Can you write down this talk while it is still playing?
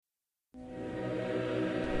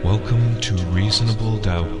Welcome to Reasonable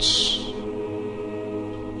Doubts,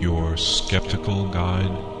 your skeptical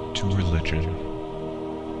guide to religion.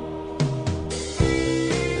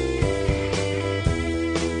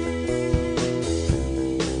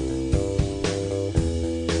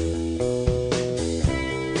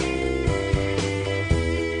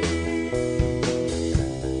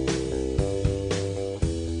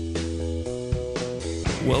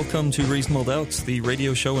 Welcome to Reasonable Doubts, the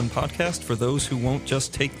radio show and podcast for those who won't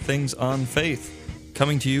just take things on faith.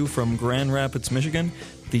 Coming to you from Grand Rapids, Michigan,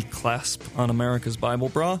 the clasp on America's Bible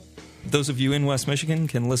bra. Those of you in West Michigan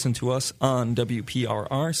can listen to us on WPRR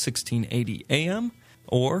 1680 AM,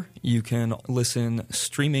 or you can listen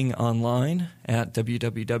streaming online at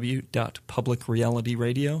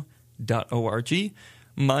www.publicrealityradio.org.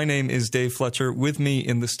 My name is Dave Fletcher. With me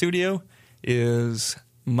in the studio is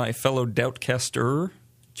my fellow doubtcaster,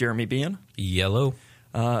 Jeremy Bean. Yellow.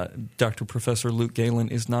 Dr. Professor Luke Galen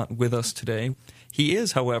is not with us today. He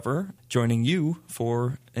is, however, joining you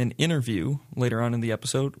for an interview later on in the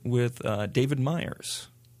episode with David Myers.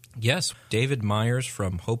 Yes, David Myers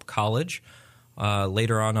from Hope College.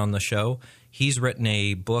 Later on the show, he's written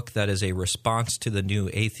a book that is a response to the New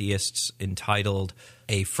Atheists entitled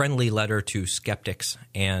A Friendly Letter to Skeptics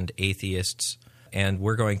and Atheists. And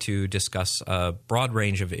we're going to discuss a broad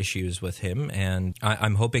range of issues with him, and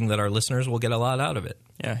I'm hoping that our listeners will get a lot out of it.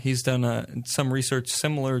 Yeah, he's done some research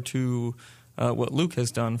similar to what Luke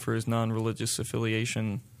has done for his non-religious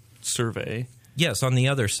affiliation survey. Yes, on the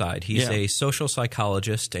other side. He's a social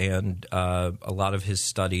psychologist, and a lot of his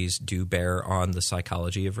studies do bear on the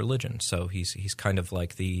psychology of religion. So he's kind of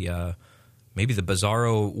like the maybe the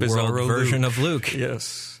bizarro world version of Luke.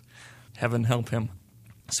 Yes. Heaven help him.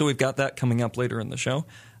 So we've got that coming up later in the show.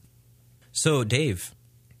 So, Dave.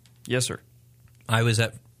 Yes, sir. I was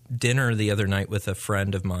at dinner the other night with a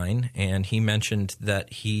friend of mine, and he mentioned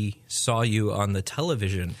that he saw you on the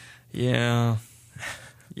television. Yeah.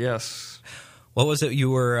 Yes. What was it?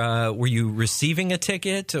 You were you receiving a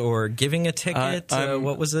ticket or giving a ticket?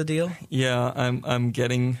 What was the deal? Yeah, I'm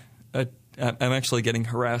actually getting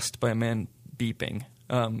harassed by a man beeping.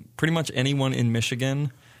 Pretty much anyone in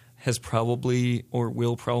Michigan has probably or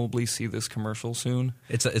will probably see this commercial soon.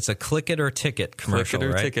 It's a click it or ticket commercial, click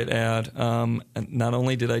it or right? ticket ad. And not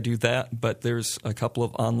only did I do that, but there's a couple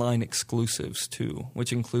of online exclusives too,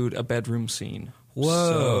 which include a bedroom scene.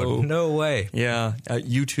 Whoa! No way. Yeah,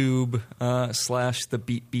 YouTube / the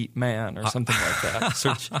Beep Beep Man or something like that.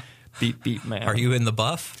 Search Beep Beep Man. Are you in the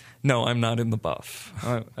buff? No, I'm not in the buff.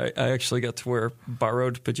 I actually got to wear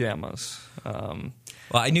borrowed pajamas.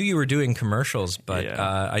 Well, I knew you were doing commercials, but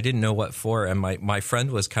I didn't know what for. And my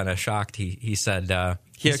friend was kind of shocked. He said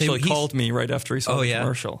he actually called me right after he saw the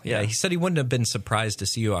commercial. Yeah, he said he wouldn't have been surprised to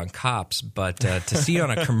see you on Cops, but to see you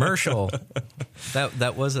on a commercial,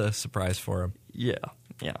 that was a surprise for him. Yeah,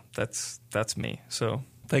 that's me. So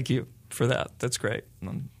thank you for that. That's great.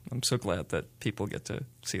 I'm so glad that people get to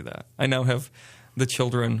see that. I now have the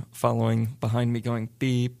children following behind me going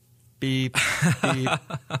beep, beep, beep.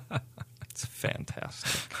 It's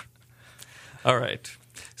fantastic. All right.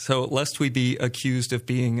 So lest we be accused of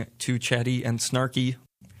being too chatty and snarky,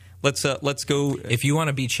 let's go. If you want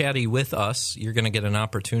to be chatty with us, you're going to get an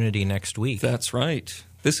opportunity next week. That's right.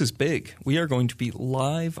 This is big. We are going to be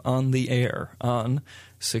live on the air on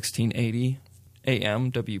 1680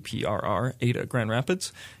 AM WPRR, Ada, Grand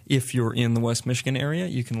Rapids. If you're in the West Michigan area,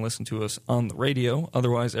 you can listen to us on the radio.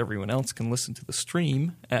 Otherwise, everyone else can listen to the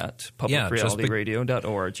stream at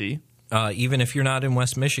publicrealityradio.org. Even if you're not in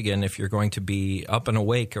West Michigan, if you're going to be up and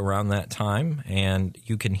awake around that time, and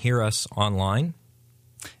you can hear us online,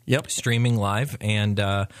 streaming live, and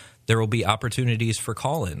there will be opportunities for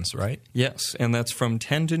call-ins, right? Yes, and that's from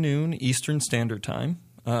 10 to noon Eastern Standard Time,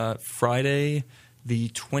 Friday the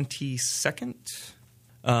 22nd.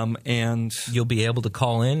 And you'll be able to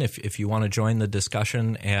call in if you want to join the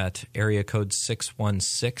discussion at area code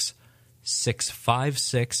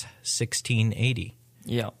 616-656-1680.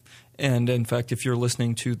 Yeah. And in fact, if you're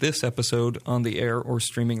listening to this episode on the air or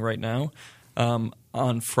streaming right now,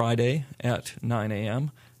 on Friday at 9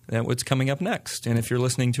 a.m., that's what's coming up next. And if you're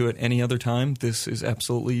listening to it any other time, this is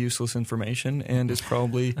absolutely useless information and is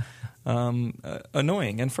probably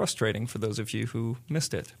annoying and frustrating for those of you who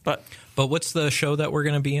missed it. But what's the show that we're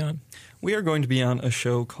going to be on? We are going to be on a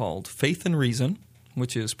show called Faith and Reason,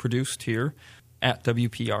 which is produced here at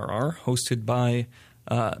WPRR, hosted by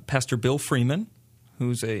Pastor Bill Freeman,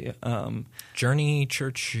 who's a Journey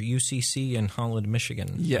Church UCC in Holland,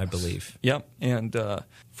 Michigan, yes. I believe. Yep, and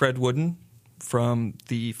Fred Wooden from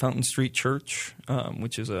the Fountain Street Church,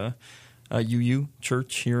 which is a UU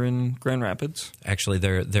Church here in Grand Rapids. Actually,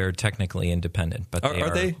 they're technically independent, but Are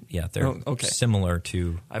they? Yeah, they're similar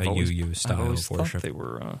to UU style I've always of worship. thought they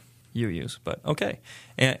were UUs, but okay.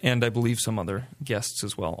 And I believe some other guests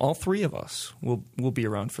as well. All three of us will be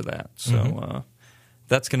around for that. So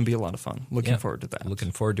that's going to be a lot of fun. Looking forward to that.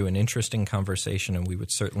 Looking forward to an interesting conversation, and we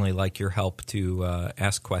would certainly like your help to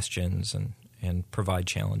ask questions and provide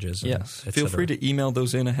challenges. Yes. Feel free to email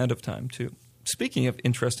those in ahead of time, too. Speaking of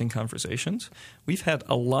interesting conversations, we've had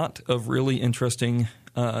a lot of really interesting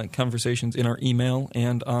conversations in our email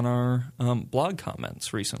and on our blog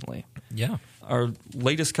comments recently. Yeah. Our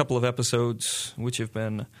latest couple of episodes, which have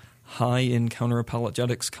been high in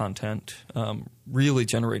counter-apologetics content, really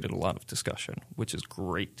generated a lot of discussion, which is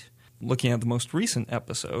great. Looking at the most recent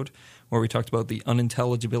episode, where we talked about the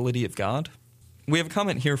unintelligibility of God, we have a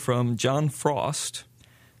comment here from John Frost,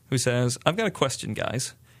 who says, I've got a question,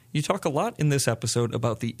 guys. You talk a lot in this episode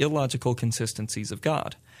about the illogical consistencies of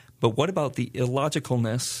God, but what about the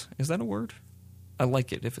illogicalness, is that a word? I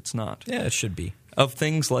like it if it's not. Yeah, it should be. Of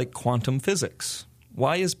things like quantum physics.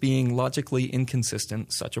 Why is being logically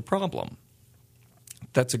inconsistent such a problem?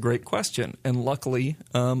 That's a great question, and luckily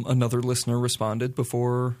another listener responded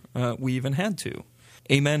before we even had to.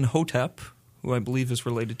 Amen Hotep, who I believe is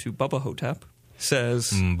related to Bubba Hotep,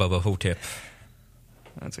 says... Bubba Hotep.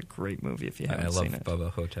 That's a great movie if you haven't seen it. I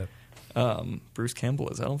love Bubba Hotep. Bruce Campbell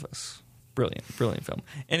as Elvis. Brilliant film.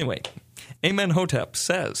 Anyway, Amen Hotep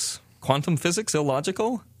says, quantum physics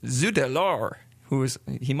illogical? Zudelor,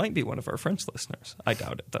 he might be one of our French listeners. I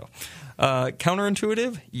doubt it, though.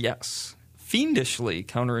 Counterintuitive? Yes. Fiendishly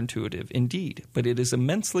counterintuitive, indeed, but it is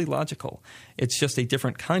immensely logical. It's just a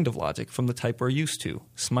different kind of logic from the type we're used to.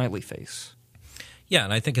 Smiley face. Yeah,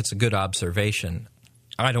 and I think it's a good observation.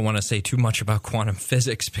 I don't want to say too much about quantum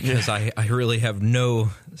physics because I really have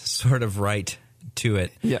no sort of right to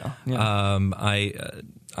it. Yeah.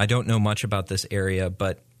 I don't know much about this area,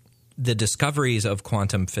 but the discoveries of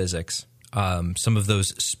quantum physics, some of those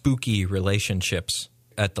spooky relationships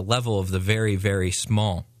at the level of the very, very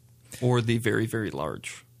small. Or the very, very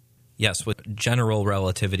large. Yes, with general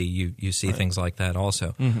relativity, you see things like that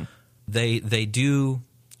also. Mm-hmm. They do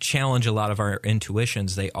challenge a lot of our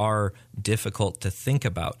intuitions. They are difficult to think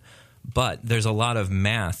about, but there's a lot of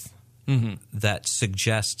math that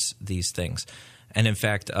suggests these things. And in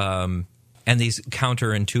fact, and these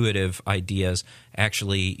counterintuitive ideas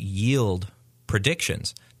actually yield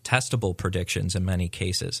predictions, testable predictions in many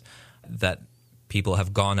cases, that people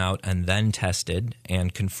have gone out and then tested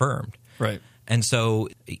and confirmed. Right. And so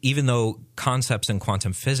even though concepts in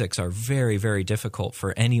quantum physics are very, very difficult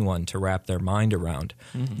for anyone to wrap their mind around,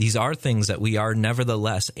 these are things that we are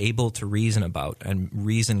nevertheless able to reason about and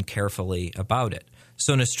reason carefully about it.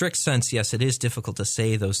 So in a strict sense, yes, it is difficult to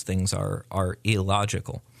say those things are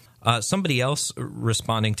illogical. Somebody else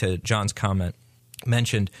responding to John's comment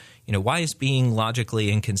mentioned, why is being logically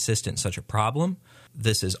inconsistent such a problem?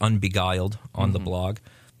 This is Unbeguiled on the blog.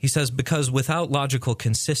 He says, because without logical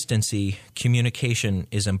consistency, communication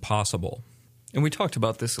is impossible. And we talked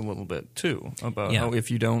about this a little bit, too, about how if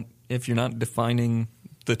you're not defining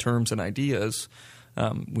the terms and ideas,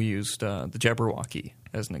 we used the Jabberwocky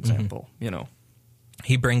as an example,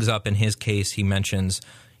 He brings up, in his case, he mentions,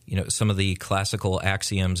 some of the classical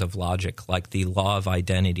axioms of logic, like the law of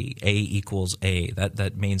identity, A equals A.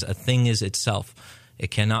 That means a thing is itself. It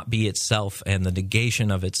cannot be itself and the negation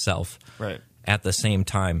of itself. Right. At the same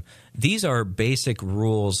time. These are basic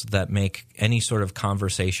rules that make any sort of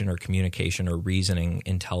conversation or communication or reasoning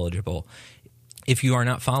intelligible. If you are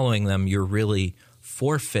not following them, you're really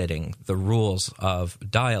forfeiting the rules of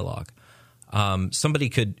dialogue. Somebody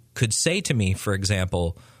could say to me, for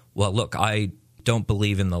example, well, look, I don't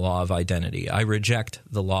believe in the law of identity. I reject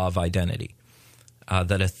the law of identity,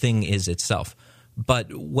 that a thing is itself.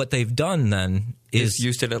 But what they've done then is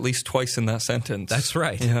used it at least twice in that sentence. That's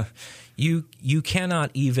right. Yeah. You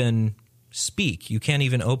cannot even speak. You can't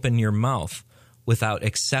even open your mouth without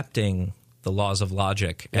accepting the laws of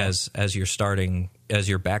logic as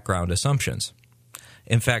your background assumptions.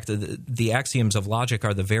 In fact, the axioms of logic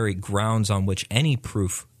are the very grounds on which any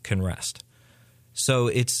proof can rest. So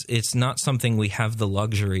it's not something we have the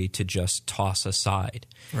luxury to just toss aside.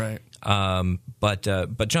 Right.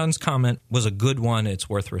 But John's comment was a good one. It's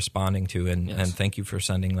worth responding to, and thank you for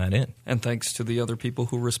sending that in. And thanks to the other people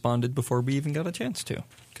who responded before we even got a chance to,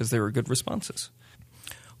 because they were good responses.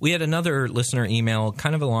 We had another listener email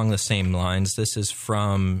kind of along the same lines. This is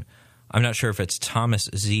from, I'm not sure if it's Thomas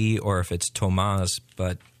Z or if it's Tomas,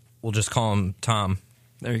 but we'll just call him Tom.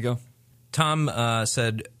 There you go. Tom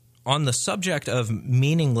said, on the subject of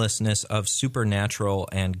meaninglessness of supernatural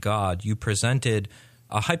and God, you presented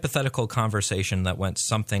a hypothetical conversation that went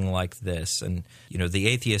something like this. And, the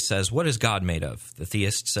atheist says, what is God made of? The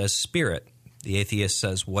theist says, spirit. The atheist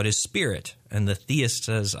says, what is spirit? And the theist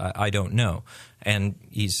says, I don't know. And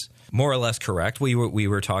he's more or less correct. We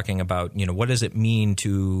were talking about, what does it mean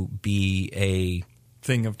to be a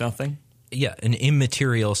thing of nothing? Yeah, an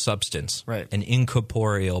immaterial substance, right? An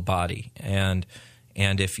incorporeal body. And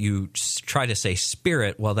if you try to say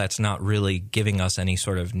spirit, well, that's not really giving us any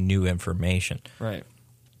sort of new information. Right.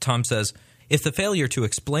 Tom says, if the failure to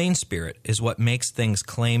explain spirit is what makes things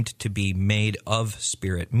claimed to be made of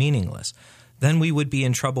spirit meaningless, then we would be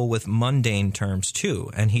in trouble with mundane terms too.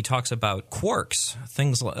 And he talks about quarks,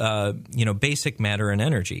 things, basic matter and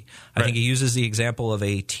energy. I think he uses the example of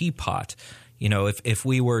a teapot. If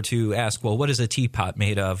we were to ask, well, what is a teapot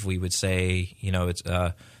made of? We would say, it's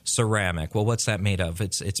ceramic. Well, what's that made of?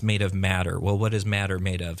 It's made of matter. Well, what is matter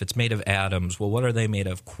made of? It's made of atoms. Well, what are they made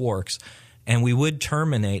of? Quarks. And we would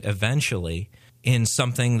terminate eventually in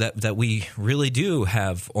something that we really do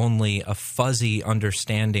have only a fuzzy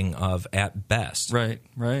understanding of at best. Right.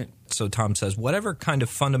 So Tom says, whatever kind of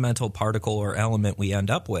fundamental particle or element we end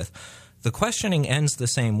up with, the questioning ends the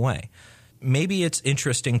same way. Maybe it's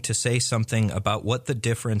interesting to say something about what the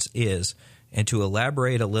difference is and to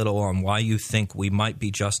elaborate a little on why you think we might be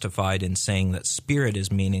justified in saying that spirit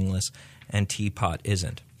is meaningless and teapot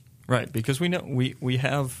isn't. Right, because we know we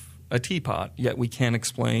have a teapot, yet we can't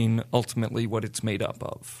explain ultimately what it's made up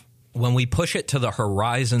of. When we push it to the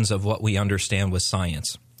horizons of what we understand with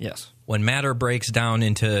science. Yes. When matter breaks down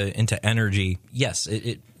into energy, yes,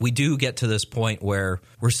 we do get to this point where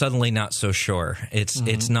we're suddenly not so sure.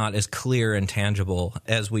 It's not as clear and tangible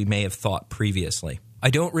as we may have thought previously. I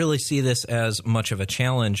don't really see this as much of a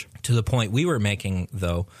challenge to the point we were making,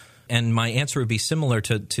 though, and my answer would be similar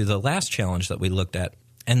to the last challenge that we looked at,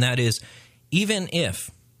 and that is, even if,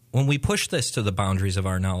 when we push this to the boundaries of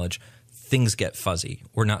our knowledge, things get fuzzy,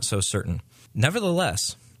 we're not so certain.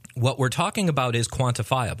 Nevertheless, what we're talking about is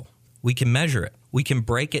quantifiable. We can measure it. We can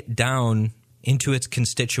break it down into its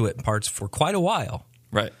constituent parts for quite a while.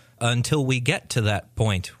 Right. Until we get to that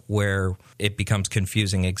point where it becomes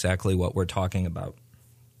confusing exactly what we're talking about.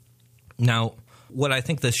 Now, what I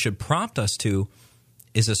think this should prompt us to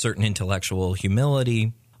is a certain intellectual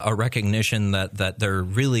humility, a recognition that there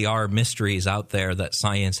really are mysteries out there that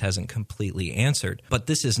science hasn't completely answered. But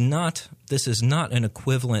this is not an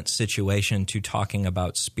equivalent situation to talking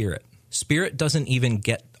about spirit. Spirit doesn't even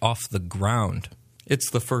get off the ground. It's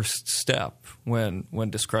the first step when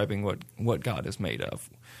describing what God is made of.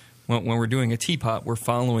 When we're doing a teapot, we're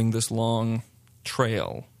following this long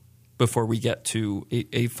trail before we get to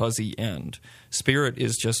a fuzzy end. Spirit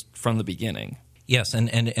is just from the beginning. Yes,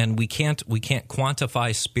 and we can't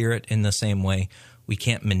quantify spirit in the same way. We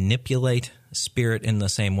can't manipulate spirit in the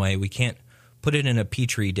same way. We can't put it in a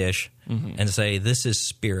petri dish and say this is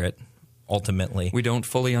spirit ultimately. We don't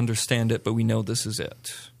fully understand it, but we know this is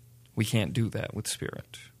it. We can't do that with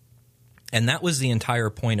spirit. And that was the entire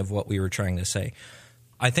point of what we were trying to say.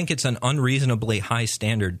 I think it's an unreasonably high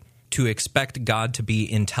standard to expect God to be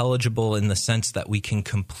intelligible in the sense that we can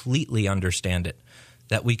completely understand it,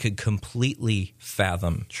 that we could completely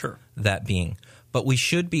fathom that being. But we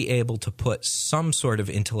should be able to put some sort of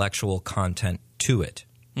intellectual content to it.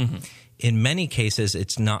 Mm-hmm. In many cases,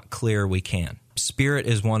 it's not clear we can. Spirit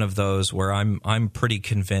is one of those where I'm pretty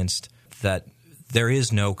convinced that there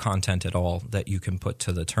is no content at all that you can put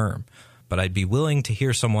to the term. But I'd be willing to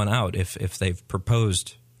hear someone out if they've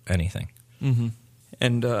proposed anything. Mm-hmm.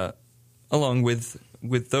 And along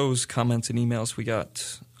with those comments and emails, we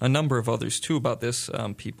got a number of others too about this.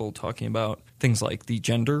 People talking about things like the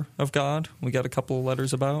gender of God. We got a couple of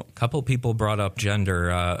letters about. A couple people brought up gender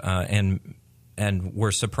and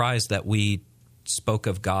were surprised that we spoke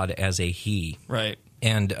of God as a he. Right.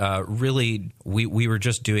 And really, we were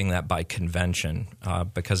just doing that by convention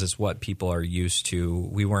because it's what people are used to.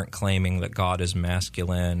 We weren't claiming that God is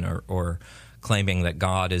masculine or claiming that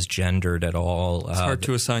God is gendered at all. It's hard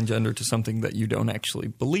to assign gender to something that you don't actually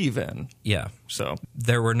believe in. Yeah. So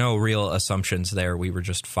there were no real assumptions there. We were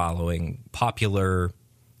just following popular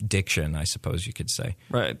diction, I suppose you could say.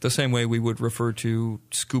 Right. The same way we would refer to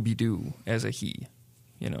Scooby-Doo as a he.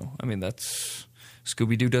 I mean, that's...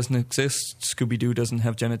 Scooby-Doo doesn't exist. Scooby-Doo doesn't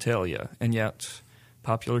have genitalia. And yet,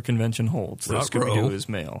 popular convention holds that Scooby-Doo is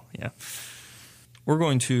male. Yeah. We're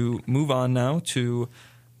going to move on now to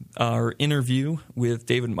our interview with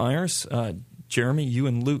David Myers. Jeremy, you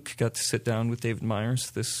and Luke got to sit down with David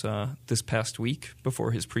Myers this past week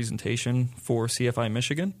before his presentation for CFI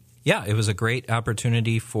Michigan. Yeah, it was a great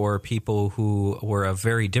opportunity for people who were of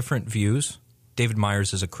very different views. David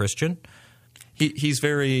Myers is a Christian. He's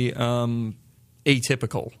very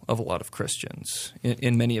atypical of a lot of Christians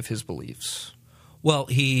in many of his beliefs. Well,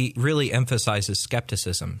 he really emphasizes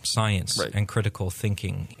skepticism, science, Right. and critical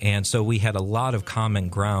thinking. And so we had a lot of common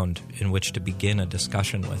ground in which to begin a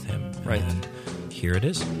discussion with him. Right. And here it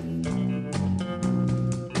is.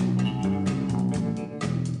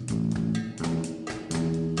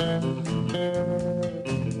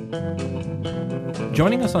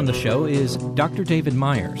 Joining us on the show is Dr. David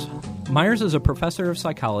Myers. Myers is a professor of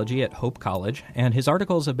psychology at Hope College, and his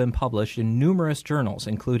articles have been published in numerous journals,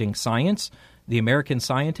 including Science, The American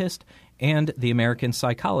Scientist, and The American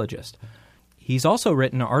Psychologist. He's also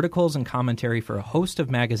written articles and commentary for a host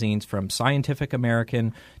of magazines from Scientific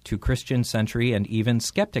American to Christian Century and even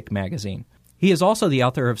Skeptic magazine. He is also the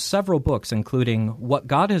author of several books, including What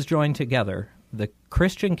God Has Joined Together, The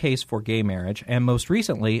Christian Case for Gay Marriage, and most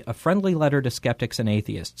recently, A Friendly Letter to Skeptics and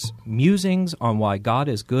Atheists, Musings on Why God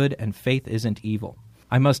is Good and Faith Isn't Evil.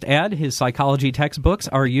 I must add, his psychology textbooks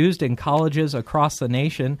are used in colleges across the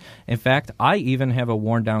nation. In fact, I even have a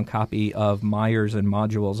worn-down copy of Myers and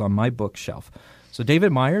Modules on my bookshelf. So,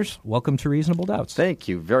 David Myers, welcome to Reasonable Doubts. Thank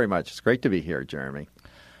you very much. It's great to be here, Jeremy.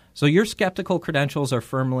 So your skeptical credentials are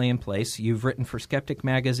firmly in place. You've written for Skeptic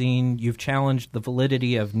Magazine. You've challenged the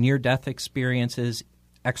validity of near-death experiences,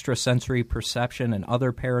 extrasensory perception, and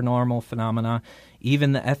other paranormal phenomena,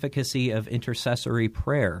 even the efficacy of intercessory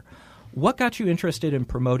prayer. What got you interested in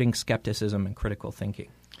promoting skepticism and critical thinking?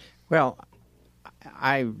 Well,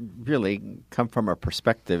 I really come from a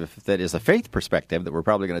perspective that is a faith perspective that we're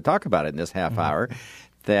probably going to talk about in this half hour,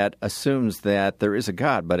 that assumes that there is a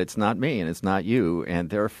God, but it's not me and it's not you,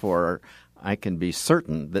 and therefore I can be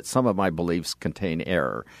certain that some of my beliefs contain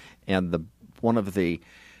error. And one of the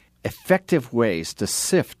effective ways to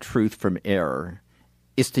sift truth from error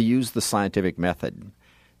is to use the scientific method,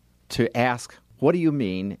 to ask, what do you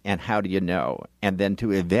mean and how do you know? And then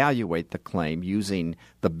to evaluate the claim using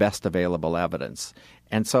the best available evidence.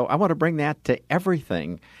 And so I want to bring that to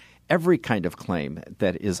everything, every kind of claim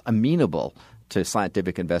that is amenable to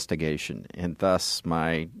scientific investigation. And thus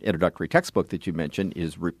my introductory textbook that you mentioned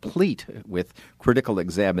is replete with critical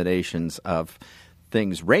examinations of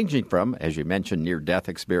things ranging from, as you mentioned, near-death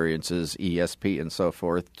experiences, ESP, and so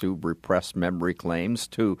forth, to repressed memory claims,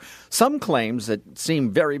 to some claims that seem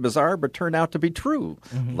very bizarre but turn out to be true,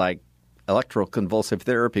 like electroconvulsive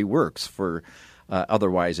therapy works for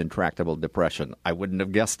otherwise intractable depression. I wouldn't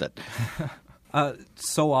have guessed it.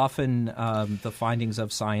 So often the findings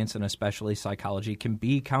of science, and especially psychology, can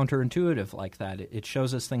be counterintuitive like that. It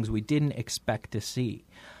shows us things we didn't expect to see.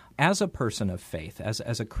 As a person of faith,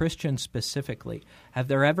 as a Christian specifically, have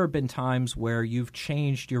there ever been times where you've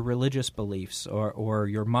changed your religious beliefs or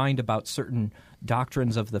your mind about certain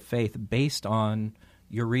doctrines of the faith based on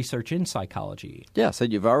your research in psychology? Yes,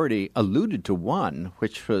 and you've already alluded to one,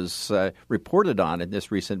 which was reported on in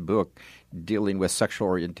this recent book dealing with sexual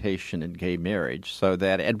orientation and gay marriage, so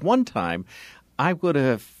that at one time I would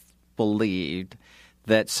have believed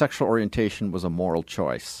that sexual orientation was a moral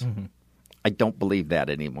choice. I don't believe that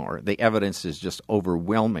anymore. The evidence is just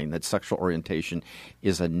overwhelming that sexual orientation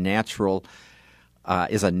is a naturally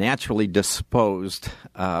disposed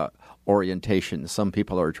orientation. Some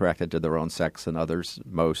people are attracted to their own sex and others,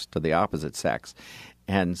 most, to the opposite sex.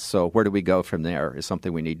 And so where do we go from there is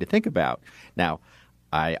something we need to think about. Now,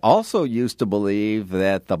 I also used to believe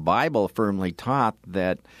that the Bible firmly taught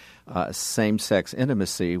that same-sex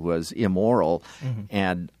intimacy was immoral,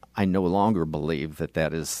 and I no longer believe that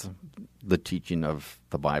that is the teaching of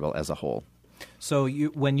the Bible as a whole. So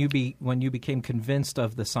when you became convinced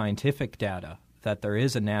of the scientific data that there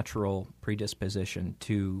is a natural predisposition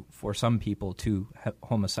for some people to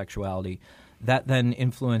homosexuality, that then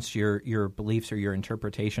influenced your beliefs or your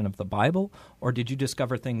interpretation of the Bible, or did you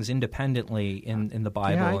discover things independently in the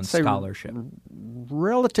Bible and scholarship?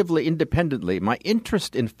 Relatively independently. My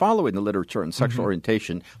interest in following the literature on sexual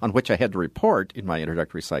orientation, on which I had to report in my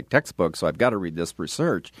introductory psych textbook, so I've got to read this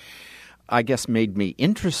research, I guess made me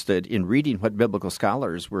interested in reading what biblical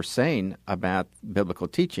scholars were saying about biblical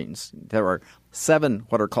teachings. There are 7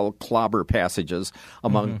 what are called clobber passages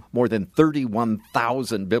among more than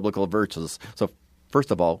 31,000 biblical verses. So first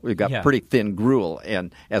of all, we've got pretty thin gruel.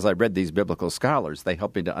 And as I read these biblical scholars, they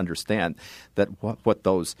helped me to understand that what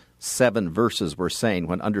those 7 verses were saying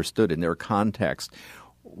when understood in their context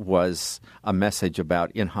was a message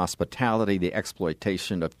about inhospitality, the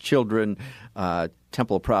exploitation of children,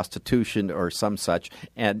 temple prostitution or some such,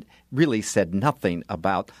 and really said nothing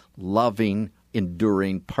about loving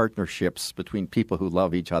enduring partnerships between people who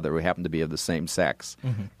love each other who happen to be of the same sex.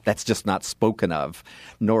 That's just not spoken of,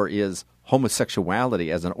 nor is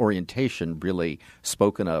homosexuality as an orientation really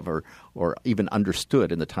spoken of or even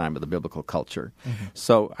understood in the time of the biblical culture.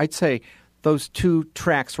 So I'd say those two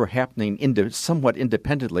tracks were happening somewhat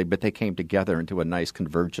independently, but they came together into a nice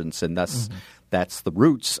convergence, and thus that's the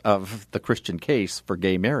roots of the Christian case for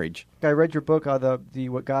gay marriage. I read your book, the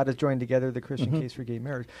What God Has Joined Together, the Christian Case for Gay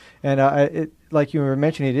Marriage. And like you were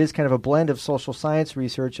mentioning, it is kind of a blend of social science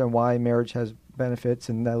research on why marriage has benefits,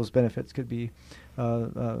 and those benefits could be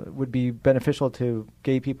would be beneficial to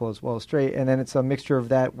gay people as well as straight. And then it's a mixture of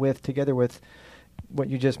that together with what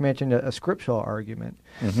you just mentioned, a scriptural argument.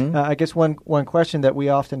 I guess one question that we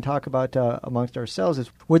often talk about amongst ourselves is,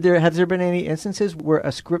 has there been any instances where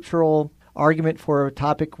a scriptural argument for a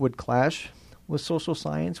topic would clash with social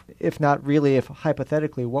science? If not really, if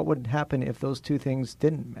hypothetically, what would happen if those two things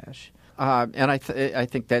didn't mesh? And I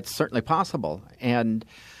think that's certainly possible. And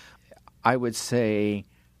I would say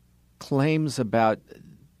claims about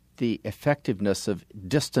the effectiveness of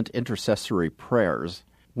distant intercessory prayers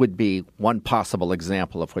would be one possible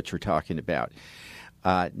example of what you're talking about,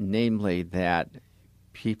 namely that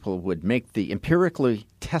people would make the empirically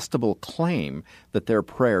testable claim that their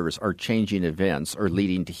prayers are changing events or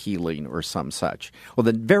leading to healing or some such. Well,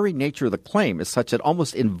 the very nature of the claim is such it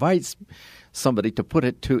almost invites somebody to put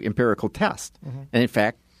it to empirical test. And in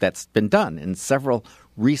fact, that's been done in several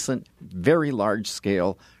recent, very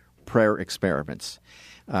large-scale prayer experiments.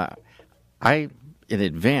 I, in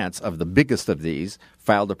advance of the biggest of these,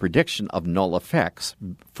 filed a prediction of null effects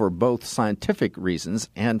for both scientific reasons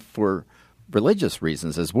and for religious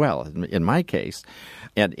reasons as well, in my case.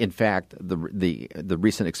 And in fact, the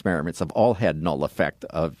recent experiments have all had null effect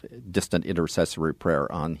of distant intercessory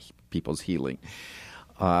prayer on people's healing.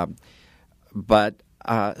 But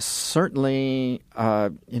certainly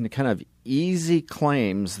in kind of easy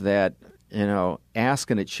claims that, ask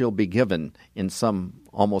and it shall be given in some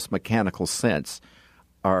almost mechanical sense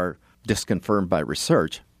are disconfirmed by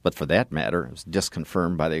research, but for that matter, it's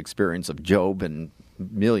disconfirmed by the experience of Job and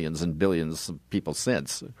millions and billions of people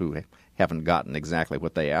since who haven't gotten exactly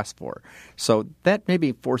what they asked for. So that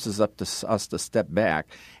maybe forces us to step back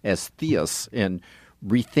as theists and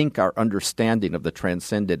rethink our understanding of the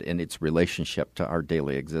transcendent and its relationship to our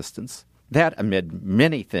daily existence. That amid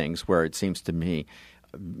many things where it seems to me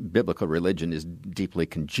biblical religion is deeply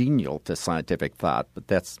congenial to scientific thought, but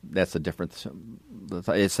that's a different.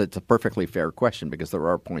 It's a perfectly fair question because there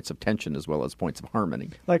are points of tension as well as points of harmony.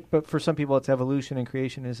 But for some people, it's evolution and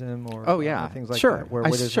creationism, or things like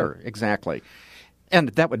that. Sure, exactly. And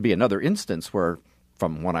that would be another instance where,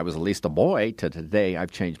 from when I was at least a boy to today,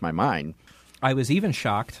 I've changed my mind. I was even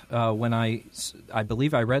shocked when I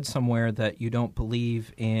believe I read somewhere that you don't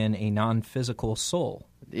believe in a non-physical soul.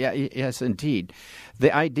 Yes, indeed.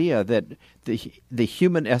 The idea that the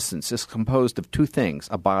human essence is composed of two things,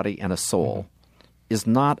 a body and a soul, is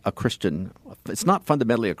not a Christian. It's not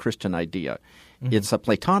fundamentally a Christian idea. It's a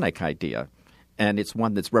Platonic idea, and it's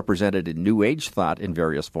one that's represented in New Age thought in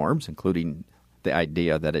various forms, including the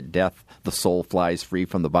idea that at death the soul flies free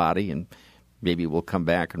from the body and maybe we'll come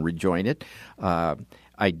back and rejoin it.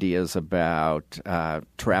 Ideas about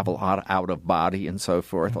travel out of body and so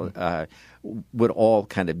forth would all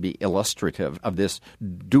kind of be illustrative of this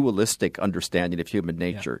dualistic understanding of human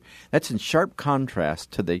nature. That's in sharp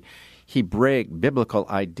contrast to the Hebraic biblical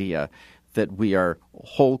idea that we are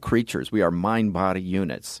whole creatures, we are mind-body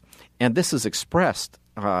units. And this is expressed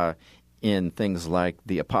in things like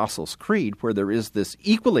the Apostles' Creed, where there is this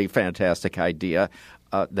equally fantastic idea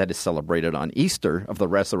that is celebrated on Easter of the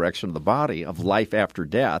resurrection of the body, of life after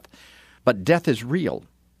death. But death is real.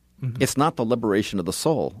 It's not the liberation of the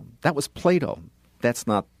soul. That was Plato. That's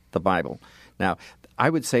not the Bible. Now,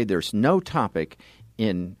 I would say there's no topic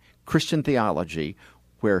in Christian theology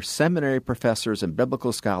where seminary professors and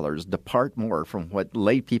biblical scholars depart more from what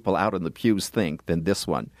lay people out in the pews think than this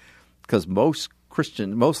one. Because most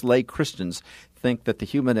lay Christians think that the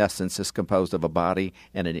human essence is composed of a body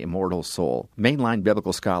and an immortal soul. Mainline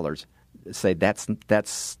biblical scholars say that's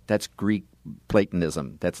Greek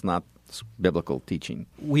Platonism. That's not biblical teaching.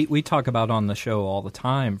 We talk about on the show all the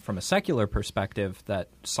time from a secular perspective that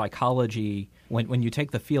psychology, when you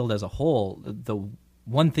take the field as a whole, the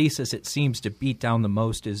one thesis it seems to beat down the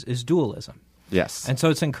most is dualism. Yes. And so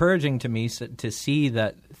it's encouraging to me to see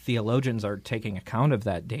that theologians are taking account of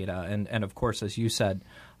that data. And of course, as you said,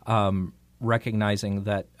 recognizing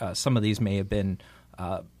that some of these may have been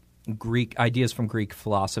Greek ideas from Greek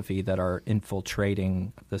philosophy that are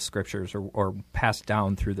infiltrating the scriptures or passed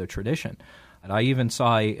down through the tradition. And I even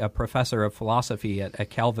saw a professor of philosophy at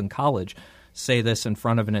Calvin College say this in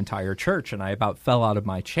front of an entire church, and I about fell out of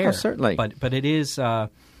my chair. Oh, certainly. But it is.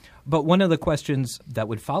 But one of the questions that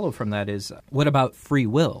would follow from that is, what about free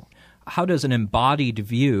will? How does an embodied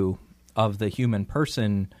view of the human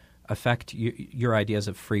person affect your ideas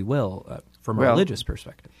of free will from a religious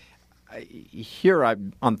perspective? Here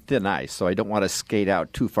I'm on thin ice, so I don't want to skate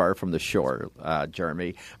out too far from the shore,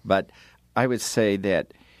 Jeremy. But I would say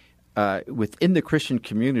that within the Christian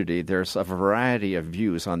community, there's a variety of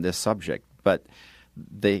views on this subject. But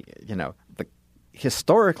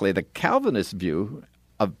historically, the Calvinist view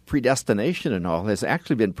of predestination and all has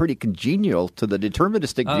actually been pretty congenial to the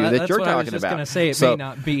deterministic view that you're talking about. I was just going to say. It may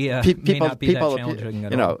not be that challenging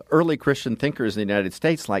at all. Early Christian thinkers in the United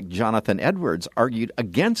States, like Jonathan Edwards, argued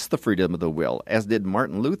against the freedom of the will, as did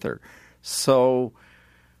Martin Luther. So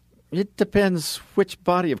it depends which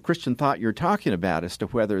body of Christian thought you're talking about as to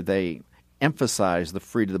whether they emphasize the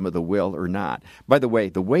freedom of the will or not. By the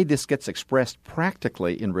way this gets expressed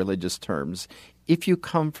practically in religious terms, if you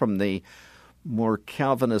come from the more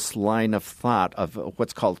Calvinist line of thought of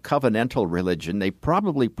what's called covenantal religion, they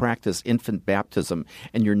probably practice infant baptism,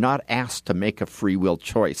 and you're not asked to make a free will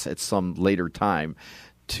choice at some later time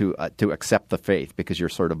to accept the faith because you're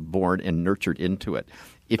sort of born and nurtured into it.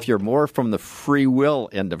 If you're more from the free will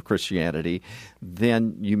end of Christianity,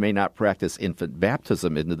 then you may not practice infant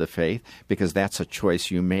baptism into the faith because that's a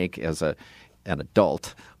choice you make as an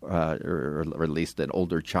adult or at least an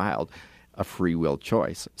older child, a free will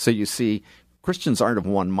choice. So you see, Christians aren't of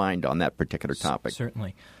one mind on that particular topic.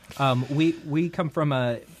 Certainly. We come from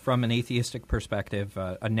an atheistic perspective,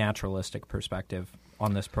 a naturalistic perspective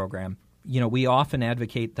on this program. We often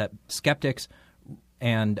advocate that skeptics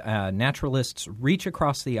and naturalists reach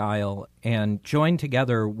across the aisle and join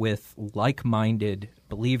together with like-minded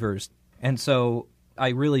believers. And so I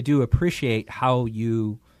really do appreciate how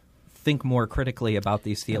you think more critically about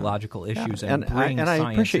these theological issues and bring science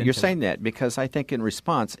I appreciate you saying it. that, because I think in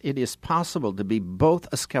response it is possible to be both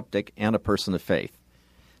a skeptic and a person of faith.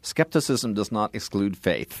 Skepticism does not exclude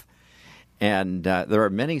faith. And there are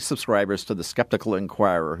many subscribers to the Skeptical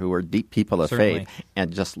Inquirer who are deep people of Certainly. faith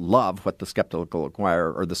and just love what the Skeptical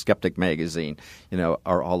Inquirer or the Skeptic magazine,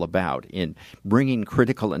 are all about in bringing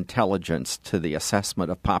critical intelligence to the assessment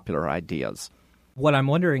of popular ideas. What I'm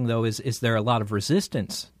wondering, though, is there a lot of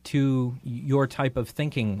resistance to your type of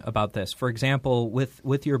thinking about this? For example,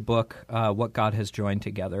 with your book, What God Has Joined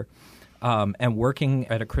Together, and working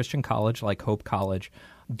at a Christian college like Hope College,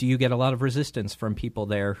 do you get a lot of resistance from people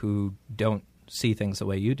there who don't see things the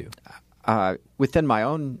way you do? Within my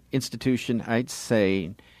own institution, I'd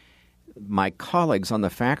say my colleagues on the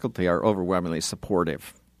faculty are overwhelmingly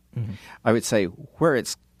supportive. Mm-hmm. I would say where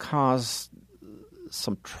it's caused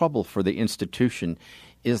some trouble for the institution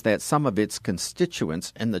is that some of its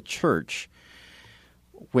constituents in the church,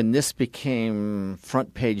 when this became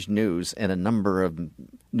front page news in a number of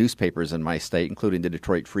newspapers in my state, including the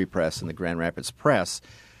Detroit Free Press and the Grand Rapids Press,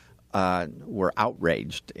 were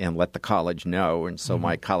outraged and let the college know. And so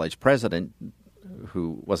my college president,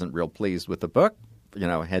 who wasn't real pleased with the book,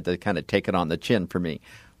 had to kind of take it on the chin for me.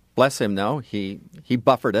 Bless him, though. He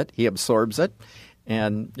buffered it. He absorbs it.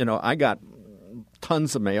 And, I got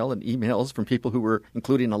tons of mail and emails from people who were,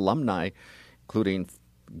 including alumni, including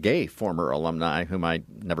gay former alumni whom I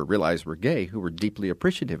never realized were gay, who were deeply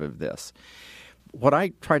appreciative of this. What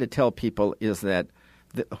I try to tell people is that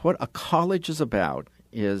what a college is about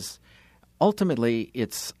is ultimately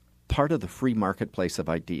it's part of the free marketplace of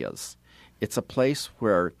ideas. It's a place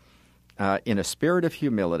where, in a spirit of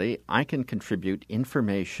humility, I can contribute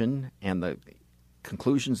information and the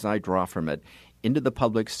conclusions I draw from it into the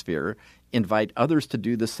public sphere, invite others to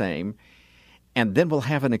do the same, and then we'll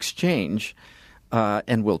have an exchange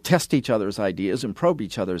and we'll test each other's ideas and probe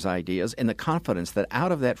each other's ideas in the confidence that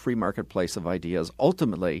out of that free marketplace of ideas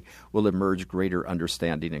ultimately will emerge greater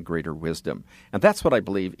understanding and greater wisdom. And that's what I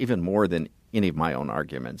believe even more than any of my own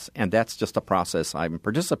arguments. And that's just a process I'm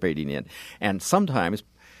participating in. And sometimes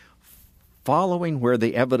following where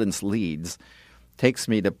the evidence leads takes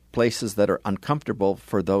me to places that are uncomfortable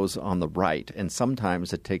for those on the right, and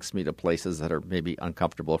sometimes it takes me to places that are maybe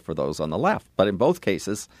uncomfortable for those on the left. But in both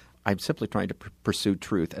cases, I'm simply trying to pursue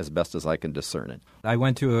truth as best as I can discern it. I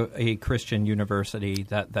went to a Christian university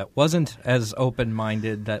that wasn't as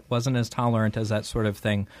open-minded, that wasn't as tolerant as that sort of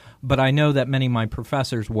thing, but I know that many of my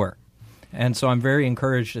professors were. And so I'm very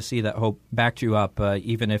encouraged to see that Hope backed you up,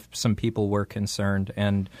 even if some people were concerned.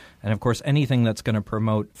 And of course, anything that's going to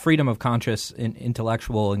promote freedom of conscious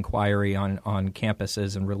intellectual inquiry on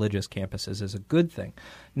campuses and religious campuses is a good thing.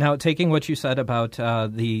 Now, taking what you said about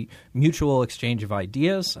the mutual exchange of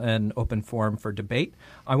ideas and open forum for debate,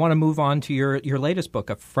 I want to move on to your latest book,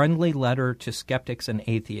 A Friendly Letter to Skeptics and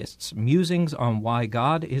Atheists, Musings on Why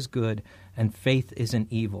God is Good and Faith Isn't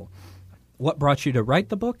Evil. What brought you to write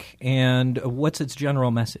the book, and what's its general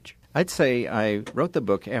message? I'd say I wrote the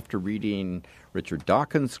book after reading Richard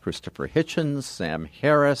Dawkins, Christopher Hitchens, Sam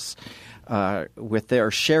Harris, with their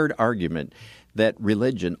shared argument that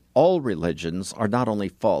religion, all religions, are not only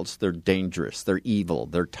false, they're dangerous, they're evil,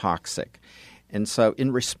 they're toxic. And so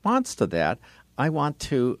in response to that, I want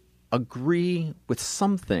to agree with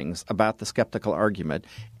some things about the skeptical argument.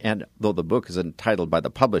 And though the book is entitled by the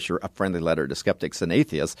publisher, A Friendly Letter to Skeptics and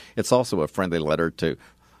Atheists, it's also a friendly letter to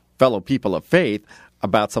fellow people of faith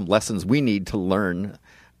about some lessons we need to learn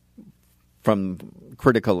from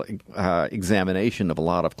critical examination of a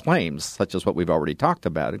lot of claims, such as what we've already talked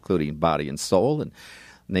about, including body and soul and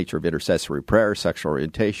nature of intercessory prayer, sexual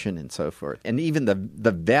orientation, and so forth. And even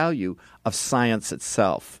the value of science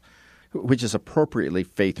itself, which is appropriately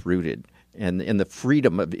faith-rooted, and in the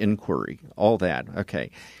freedom of inquiry, all that. Okay.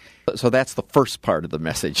 So that's the first part of the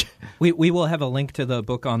message. We will have a link to the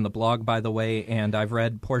book on the blog, by the way, and I've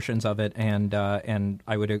read portions of it, and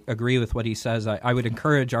I would agree with what he says. I would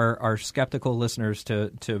encourage our skeptical listeners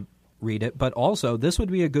to read it, but also this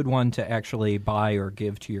would be a good one to actually buy or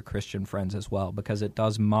give to your Christian friends as well, because it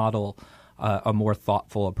does model a more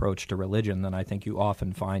thoughtful approach to religion than I think you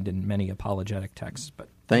often find in many apologetic texts. But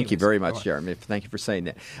Thank you very much, Jeremy. Thank you for saying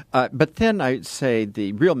that. But then I'd say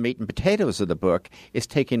the real meat and potatoes of the book is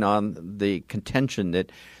taking on the contention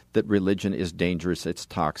that religion is dangerous, it's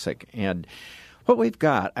toxic. And what we've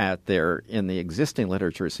got out there in the existing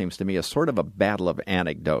literature, it seems to me, is sort of a battle of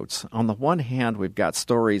anecdotes. On the one hand, we've got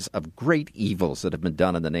stories of great evils that have been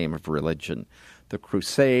done in the name of religion. The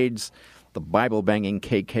Crusades, the Bible-banging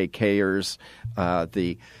KKKers,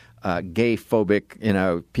 the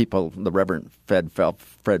gay-phobic, people, the Reverend Fred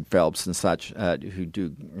Phelps and such, who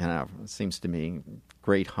do, it seems to me,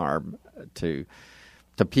 great harm to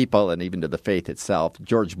people and even to the faith itself.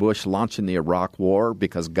 George Bush launching the Iraq War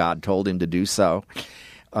because God told him to do so.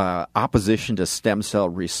 Opposition to stem cell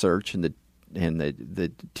research and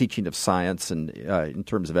the teaching of science and in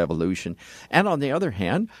terms of evolution. And on the other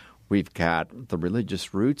hand, we've got the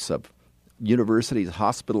religious roots of universities,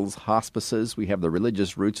 hospitals, hospices. We have the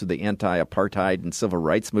religious roots of the anti-apartheid and civil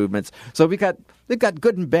rights movements. So we've got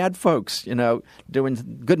good and bad folks,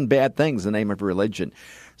 doing good and bad things in the name of religion.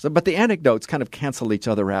 So, but the anecdotes kind of cancel each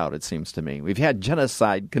other out, it seems to me. We've had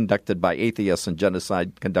genocide conducted by atheists and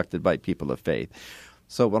genocide conducted by people of faith.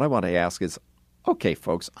 So what I want to ask is, okay,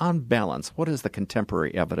 folks, on balance, what does the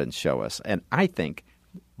contemporary evidence show us? And I think,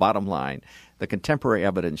 bottom line, the contemporary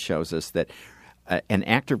evidence shows us that an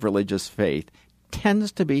active religious faith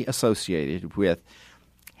tends to be associated with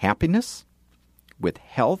happiness, with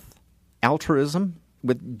health, altruism,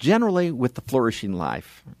 generally with the flourishing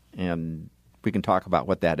life. And we can talk about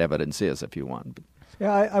what that evidence is if you want.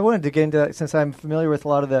 Yeah, I wanted to get into that since I'm familiar with a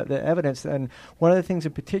lot of the evidence. And one of the things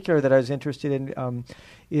in particular that I was interested in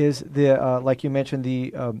is like you mentioned,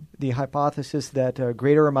 the hypothesis that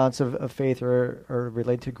greater amounts of faith are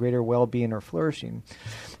related to greater well-being or flourishing.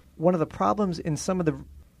 One of the problems in some of the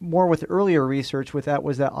more with earlier research with that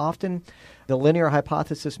was that often the linear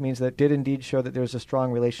hypothesis means that it did indeed show that there's a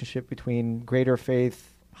strong relationship between greater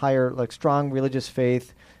faith, higher, strong religious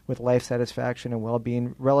faith with life satisfaction and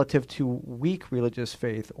well-being relative to weak religious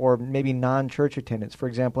faith or maybe non-church attendance. For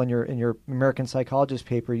example, in your American Psychologist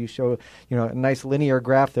paper, you show a nice linear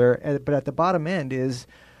graph there, but at the bottom end is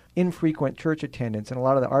infrequent church attendance, and a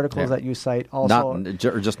lot of the articles that you cite also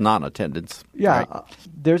just non-attendance. Yeah, right.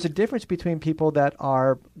 There's a difference between people that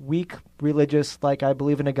are weak religious, like I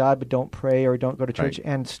believe in a God but don't pray or don't go to church,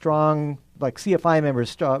 and strong, like CFI members,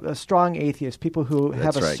 strong atheists, people who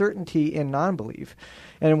have a certainty in non-belief.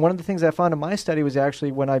 And one of the things I found in my study was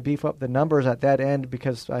actually when I beef up the numbers at that end,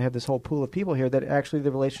 because I have this whole pool of people here, that actually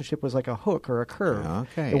the relationship was like a hook or a curve.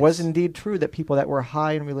 Okay. It was indeed true that people that were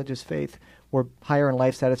high in religious faith were higher in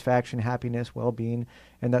life satisfaction, happiness, well-being,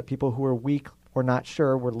 and that people who were weak or not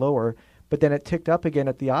sure were lower. But then it ticked up again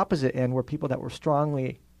at the opposite end, where people that were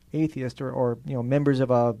strongly atheist or members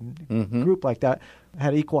of a group like that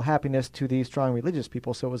had equal happiness to these strong religious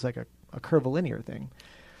people. So it was like a curvilinear thing.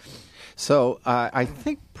 So I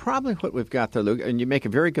think probably what we've got there, Luke, and you make a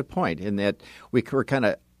very good point in that we're kind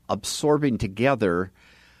of absorbing together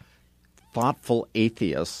thoughtful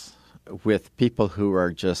atheists with people who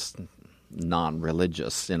are just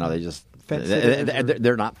non-religious. They just Fence-sitters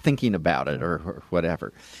they're not thinking about it or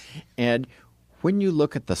whatever. And when you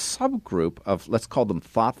look at the subgroup of, let's call them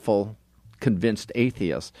thoughtful, convinced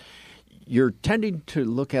atheists, you're tending to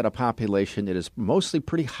look at a population that is mostly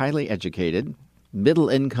pretty highly educated, middle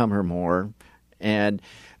income or more, and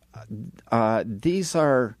these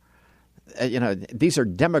are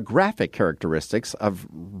demographic characteristics of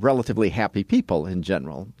relatively happy people in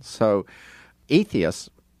general. So atheists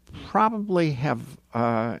probably have,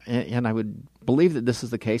 and I would believe that this is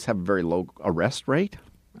the case, have a very low arrest rate.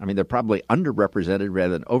 I mean, they're probably underrepresented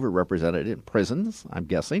rather than overrepresented in prisons, I'm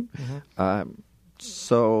guessing.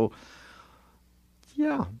 So,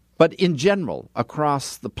 yeah. But in general,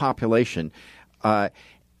 across the population,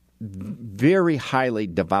 very highly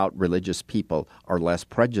devout religious people are less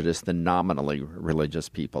prejudiced than nominally religious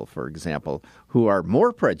people, for example, who are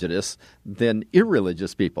more prejudiced than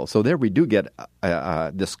irreligious people. So there we do get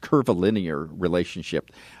this curvilinear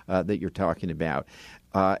relationship that you're talking about.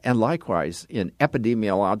 And likewise, in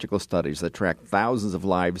epidemiological studies that track thousands of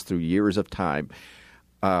lives through years of time,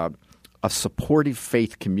 a supportive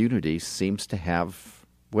faith community seems to have,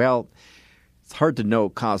 well, it's hard to know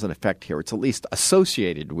cause and effect here. It's at least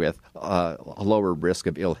associated with a lower risk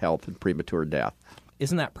of ill health and premature death.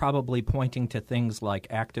 Isn't that probably pointing to things like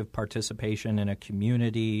active participation in a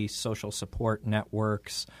community, social support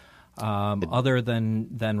networks, other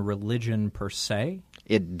than religion per se?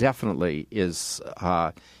 It definitely is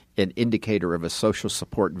an indicator of a social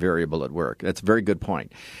support variable at work. That's a very good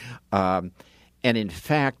point. And in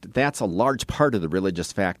fact, that's a large part of the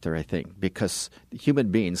religious factor, I think, because human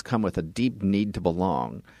beings come with a deep need to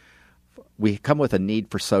belong. We come with a need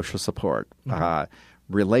for social support.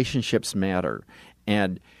 Relationships matter.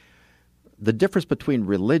 And the difference between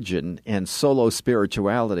religion and solo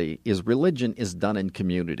spirituality is religion is done in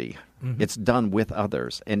community. It's done with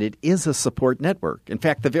others, and it is a support network. In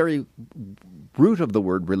fact, the very root of the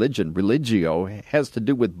word religion, religio, has to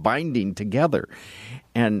do with binding together.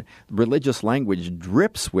 And religious language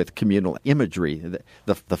drips with communal imagery,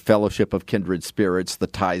 the fellowship of kindred spirits, the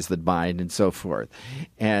ties that bind, and so forth.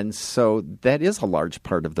 And so that is a large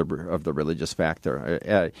part of the religious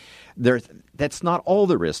factor. That's not all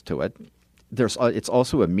there is to it. It's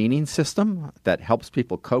also a meaning system that helps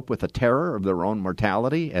people cope with the terror of their own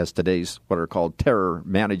mortality, as today's what are called terror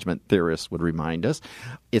management theorists would remind us.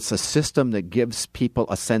 It's a system that gives people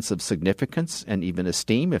a sense of significance and even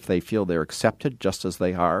esteem if they feel they're accepted just as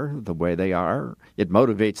they are, the way they are. It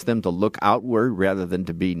motivates them to look outward rather than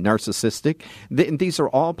to be narcissistic. And these are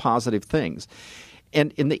all positive things.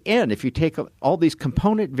 And in the end, if you take all these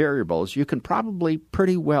component variables, you can probably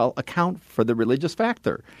pretty well account for the religious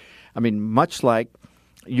factor. I mean, much like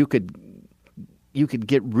you could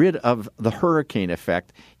get rid of the hurricane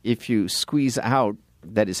effect if you squeeze out,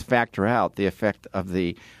 that is, factor out the effect of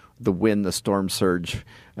the wind, the storm surge,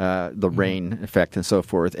 the rain effect, and so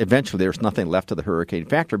forth. Eventually, there's nothing left of the hurricane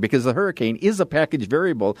factor because the hurricane is a package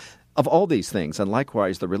variable of all these things. And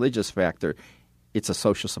likewise, the religious factor, it's a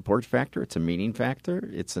social support factor. It's a meaning factor.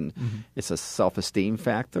 It's a self-esteem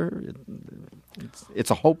factor.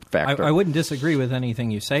 It's a hope factor. I wouldn't disagree with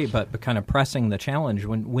anything you say, but kind of pressing the challenge,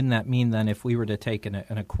 wouldn't that mean then if we were to take an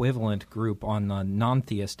equivalent group on the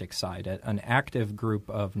non-theistic side, an active group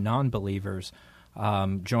of non-believers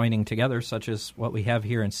joining together, such as what we have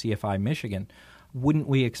here in CFI Michigan, wouldn't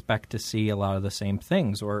we expect to see a lot of the same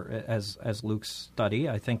things? Or as Luke's study,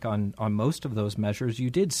 I think on most of those measures, you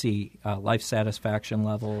did see life satisfaction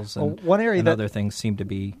levels and, other things seem to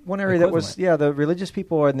be one area equivalent. That was, the religious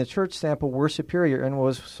people in the church sample were superior and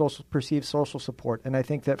was perceived social support. And I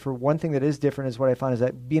think that for one thing that is different is what I found is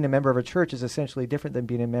that being a member of a church is essentially different than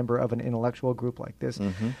being a member of an intellectual group like this.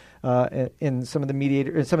 In some of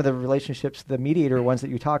the relationships, the mediator ones that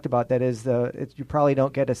you talked about, that is, you probably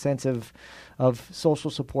don't get a sense of social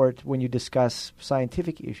support when you discuss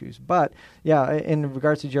scientific issues. But, in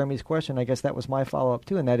regards to Jeremy's question, I guess that was my follow-up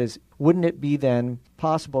too, and that is, wouldn't it be then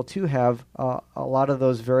possible to have a lot of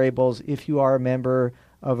those variables if you are a member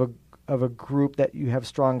of a group that you have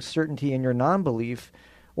strong certainty in your non-belief,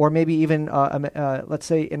 or maybe even, let's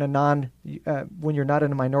say, in when you're not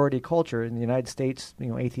in a minority culture in the United States,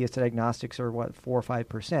 atheists and agnostics are 4 or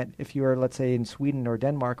 5%. If you are, let's say, in Sweden or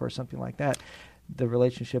Denmark or something like that, the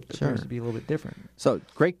relationship appears to be a little bit different. So,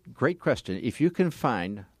 great question. If you can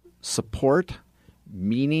find support,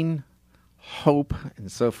 meaning, hope,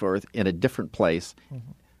 and so forth in a different place,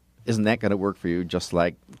 isn't that going to work for you just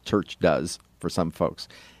like church does for some folks?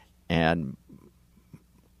 And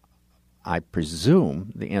I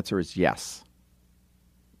presume the answer is yes.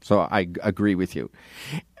 So I agree with you.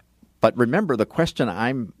 But remember, the question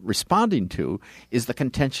I'm responding to is the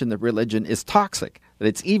contention that religion is toxic, that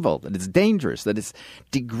it's evil, that it's dangerous, that it's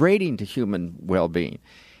degrading to human well-being.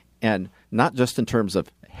 And not just in terms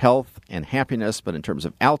of health and happiness, but in terms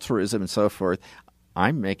of altruism and so forth.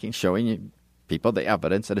 I'm showing you people the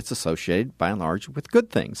evidence that it's associated, by and large, with good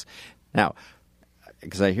things. Now,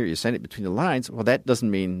 because I hear you saying it between the lines, well, that doesn't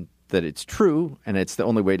mean that it's true and it's the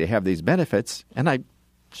only way to have these benefits. And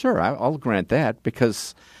I'll grant that,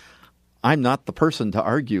 because I'm not the person to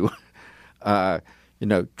argue,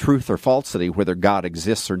 truth or falsity, whether God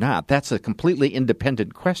exists or not. That's a completely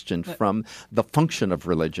independent question from the function of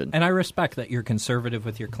religion. And I respect that you're conservative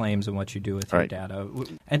with your claims and what you do with your data.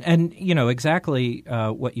 And exactly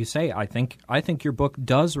what you say. I think your book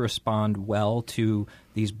does respond well to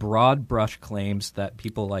these broad brush claims that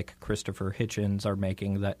people like Christopher Hitchens are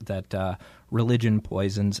making, that religion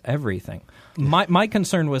poisons everything. My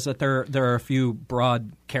concern was that there are a few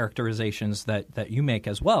broad characterizations that you make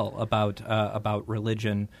as well about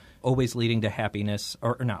religion always leading to happiness,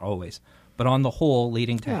 or not always, but on the whole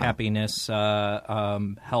leading to happiness,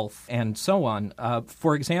 health, and so on.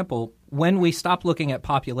 For example, when we stop looking at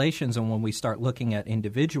populations and when we start looking at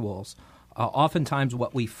individuals, oftentimes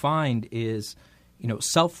what we find is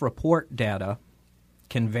self-report data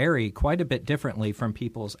can vary quite a bit differently from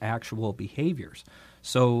people's actual behaviors.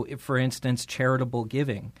 So, for instance, charitable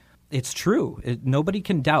giving. It's true. Nobody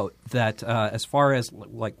can doubt that as far as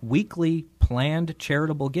like weekly planned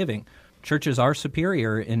charitable giving, churches are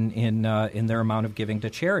superior in their amount of giving to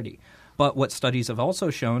charity. But what studies have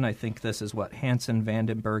also shown, I think this is what Hansen,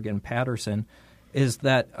 Vandenberg, and Patterson, is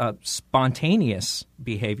that spontaneous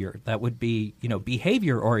behavior, that would be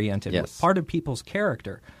behavior-oriented, yes, part of people's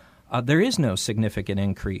character, there is no significant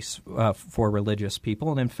increase for religious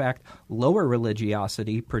people. And in fact, lower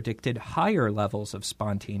religiosity predicted higher levels of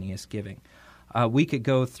spontaneous giving. We could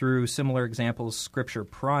go through similar examples: scripture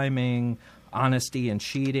priming, honesty and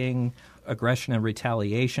cheating, aggression and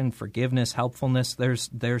retaliation, forgiveness, helpfulness.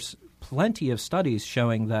 There's plenty of studies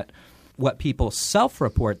showing that what people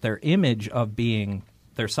self-report, their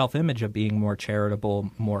self-image of being more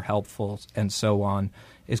charitable, more helpful, and so on,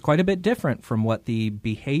 is quite a bit different from what the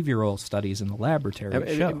behavioral studies in the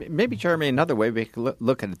laboratory show. Maybe, Jeremy, another way we can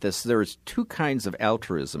look at this, there's two kinds of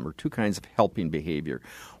altruism, or two kinds of helping behavior.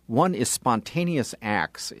 One is spontaneous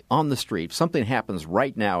acts on the street. Something happens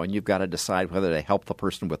right now, and you've got to decide whether to help the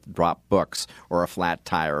person with dropped books or a flat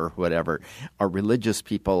tire or whatever. Are religious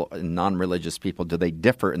people and non-religious people, do they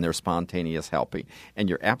differ in their spontaneous helping? And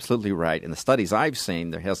you're absolutely right. In the studies I've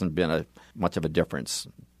seen, there hasn't been much of a difference.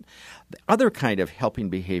 The other kind of helping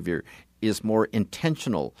behavior is more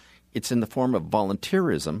intentional. It's in the form of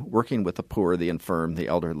volunteerism, working with the poor, the infirm, the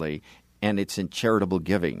elderly, and it's in charitable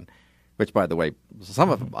giving, which, by the way,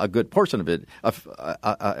 a good portion of it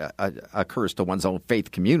occurs to one's own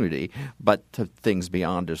faith community, but to things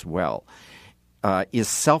beyond as well. Is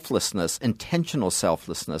selflessness, intentional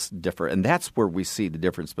selflessness, differ? And that's where we see the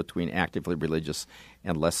difference between actively religious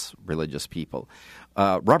and less religious people.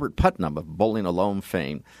 Robert Putnam of Bowling Alone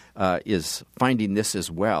fame is finding this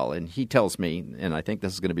as well, and he tells me, and I think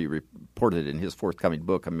this is going to be reported in his forthcoming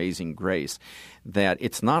book, Amazing Grace, that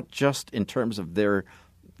it's not just in terms of their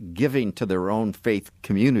giving to their own faith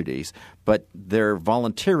communities, but their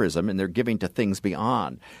volunteerism and their giving to things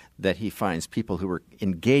beyond, that he finds people who are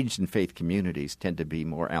engaged in faith communities tend to be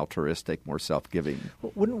more altruistic, more self-giving.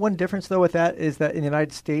 Wouldn't one difference, though, with that is that in the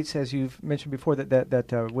United States, as you've mentioned before,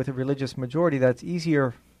 that with a religious majority, that's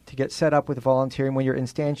easier to get set up with volunteering when you're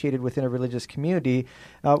instantiated within a religious community.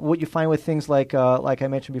 What you find with things like I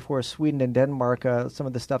mentioned before, Sweden and Denmark, some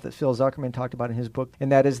of the stuff that Phil Zuckerman talked about in his book,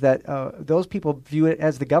 and that is that those people view it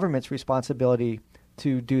as the government's responsibility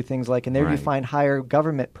to do things like, and there you find higher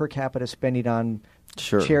government per capita spending on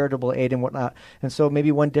charitable aid and whatnot. And so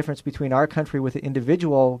maybe one difference between our country with the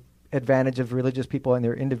individual advantage of religious people and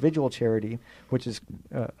their individual charity, which is,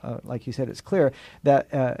 like you said, it's clear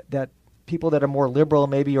that people that are more liberal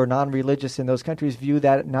maybe or non-religious in those countries view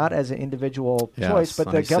that not as an individual choice, but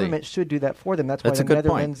the government should do that for them. That's why the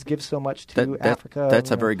Netherlands gives so much to Africa. That's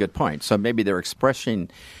a very good point. So maybe they're expressing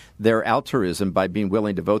their altruism by being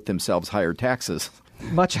willing to vote themselves higher taxes.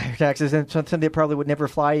 Much higher taxes, and something they probably would never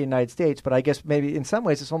fly in the United States. But I guess maybe in some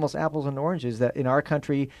ways it's almost apples and oranges, that in our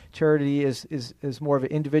country charity is more of an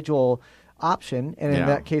individual option, and in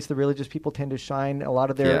that case the religious people tend to shine. A lot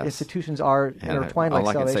of their institutions are intertwined,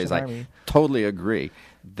 like Salvation Army. I totally agree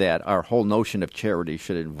that our whole notion of charity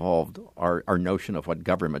should involve our notion of what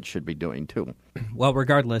government should be doing too. Well,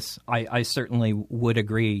 regardless, I certainly would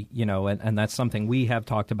agree, and that's something we have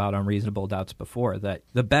talked about on Reasonable Doubts before, that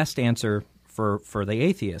the best answer for the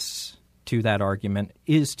atheists to that argument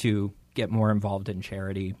is to get more involved in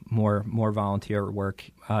charity, more volunteer work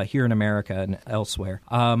here in America and elsewhere.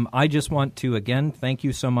 I just want to, again, thank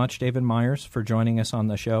you so much, David Myers, for joining us on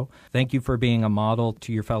the show. Thank you for being a model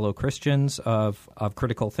to your fellow Christians of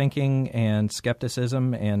critical thinking and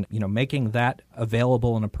skepticism and, making that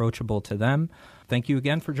available and approachable to them. Thank you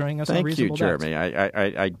again for joining us on Reasonable Doubts. Thank you,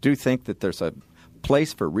 Jeremy. I do think that there's a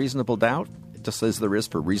place for reasonable doubt, just as there is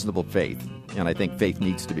for reasonable faith. And I think faith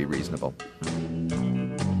needs to be reasonable.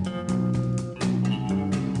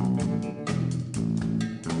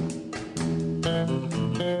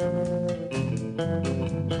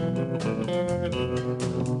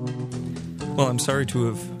 Well, I'm sorry to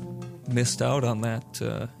have missed out on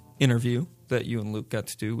that interview that you and Luke got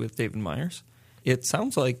to do with David Myers. It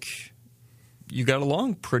sounds like you got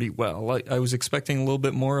along pretty well. I was expecting a little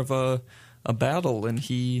bit more of a battle, and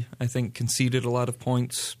he, I think, conceded a lot of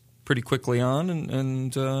points pretty quickly on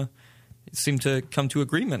and seemed to come to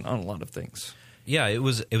agreement on a lot of things. Yeah, it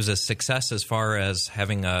was a success as far as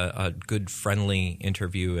having a good, friendly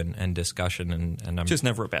interview and discussion. And I'm just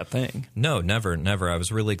never a bad thing. No, never. I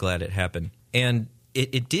was really glad it happened. And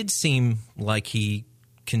it did seem like he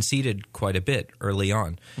conceded quite a bit early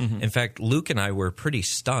on. Mm-hmm. In fact, Luke and I were pretty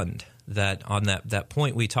stunned that on that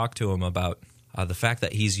point we talked to him about the fact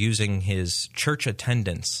that he's using his church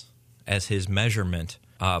attendance as his measurement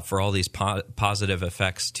for all these positive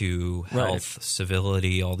effects to health, right,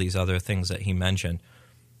 civility, all these other things that he mentioned.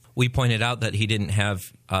 We pointed out that he didn't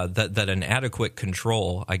have that an adequate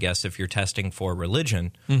control, I guess, if you're testing for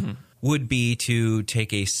religion, mm-hmm, would be to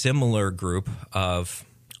take a similar group of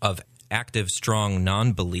active, strong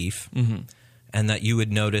non-belief, mm-hmm, and that you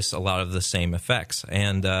would notice a lot of the same effects.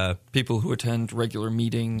 And people who attend regular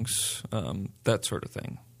meetings, that sort of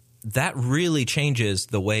thing. That really changes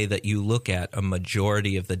the way that you look at a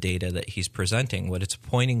majority of the data that he's presenting. What it's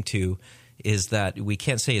pointing to is that we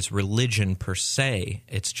can't say it's religion per se.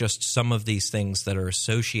 It's just some of these things that are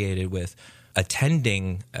associated with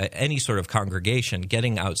attending any sort of congregation,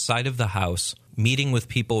 getting outside of the house, meeting with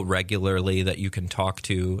people regularly that you can talk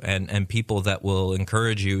to, and people that will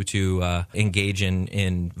encourage you to engage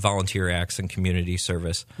in volunteer acts and community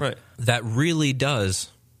service. Right. That really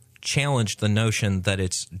does challenge the notion that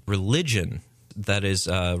it's religion that is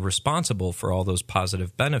responsible for all those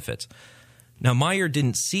positive benefits. Now, Meyer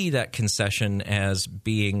didn't see that concession as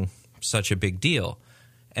being such a big deal,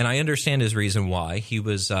 and I understand his reason why. He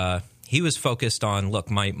was focused on,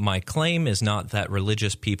 look, my claim is not that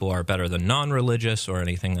religious people are better than non-religious or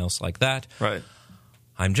anything else like that. Right.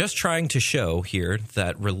 I'm just trying to show here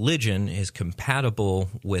that religion is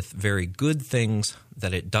compatible with very good things,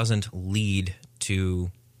 that it doesn't lead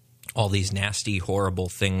to all these nasty, horrible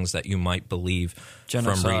things that you might believe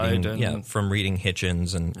Genocide from reading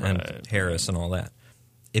Hitchens and Harris and all that.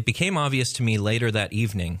 It became obvious to me later that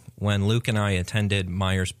evening when Luke and I attended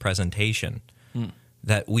Meyer's presentation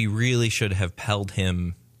that we really should have held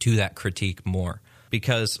him to that critique more.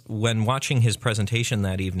 Because when watching his presentation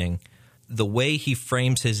that evening, the way he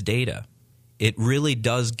frames his data, it really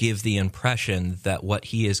does give the impression that what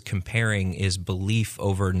he is comparing is belief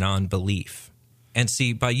over non-belief. And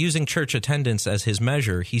see, by using church attendance as his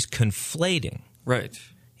measure, he's conflating, right,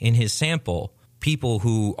 in his sample, people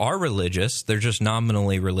who are religious, they're just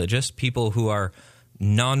nominally religious, people who are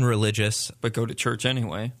non-religious. But go to church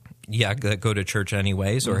anyway. Yeah, that go to church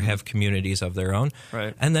anyways, or have communities of their own.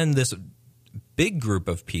 Right. And then this big group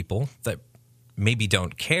of people that maybe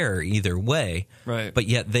don't care either way, right, but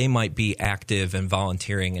yet they might be active and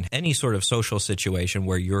volunteering in any sort of social situation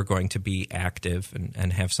where you're going to be active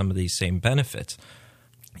and have some of these same benefits.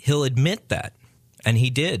 He'll admit that, and he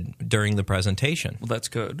did during the presentation. Well, that's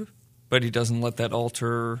good, but he doesn't let that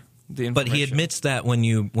alter the information. But he admits that when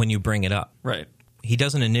you bring it up. Right. He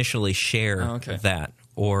doesn't initially share that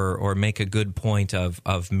or make a good point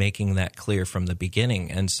of making that clear from the beginning.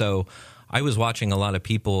 And so I was watching a lot of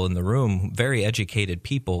people in the room, very educated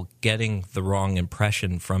people, getting the wrong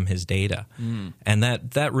impression from his data. And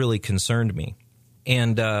that really concerned me.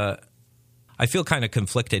 And I feel kind of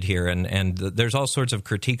conflicted here, and there's all sorts of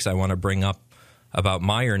critiques I want to bring up about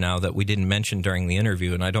Meyer now that we didn't mention during the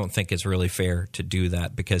interview, and I don't think it's really fair to do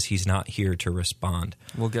that because he's not here to respond.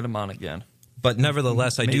 We'll get him on again. But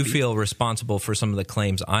nevertheless, I do feel responsible for some of the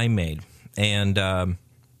claims I made. And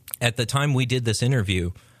at the time we did this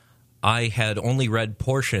interview, I had only read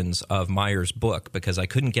portions of Meyer's book because I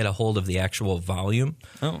couldn't get a hold of the actual volume.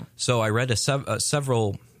 Oh. So I read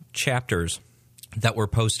several chapters that were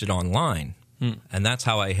posted online, and that's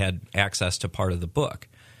how I had access to part of the book.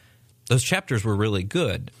 Those chapters were really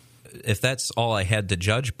good. If that's all I had to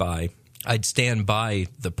judge by, I'd stand by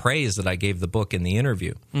the praise that I gave the book in the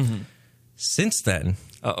interview. Mm-hmm. Since then,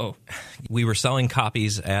 we were selling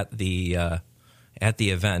copies at the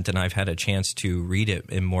event, and I've had a chance to read it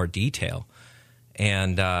in more detail.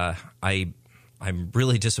 And I'm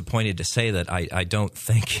really disappointed to say that I don't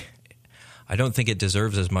think it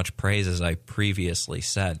deserves as much praise as I previously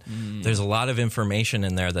said. There's a lot of information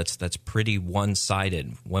in there that's pretty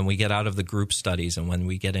one-sided. When we get out of the group studies and when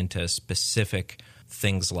we get into specific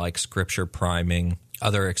things like scripture priming,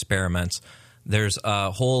 other experiments, there's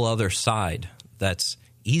a whole other side that's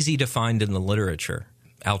easy to find in the literature.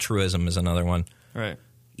 Altruism is another one. Right.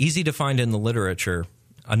 Easy to find in the literature,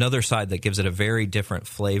 another side that gives it a very different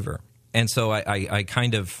flavor. And so I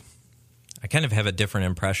kind of have a different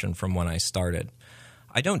impression from when I started.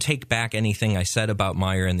 I don't take back anything I said about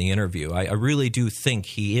Meyer in the interview. I really do think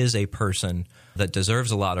he is a person that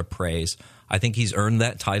deserves a lot of praise. I think he's earned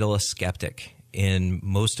that title of skeptic in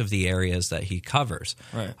most of the areas that he covers.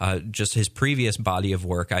 Right. Just his previous body of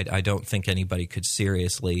work, I don't think anybody could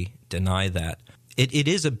seriously deny that. It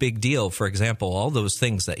is a big deal, for example, all those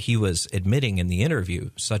things that he was admitting in the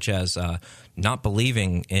interview, such as not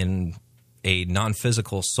believing in a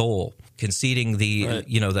non-physical soul, conceding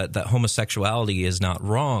that homosexuality is not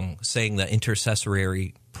wrong, saying that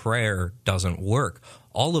intercessory prayer doesn't work.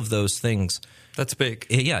 All of those things. That's big.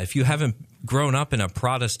 Yeah, if you haven't grown up in a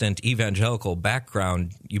Protestant evangelical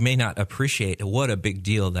background, you may not appreciate what a big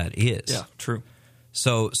deal that is. Yeah, true.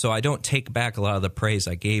 So I don't take back a lot of the praise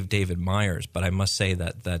I gave David Myers, but I must say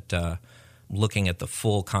that looking at the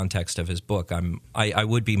full context of his book, I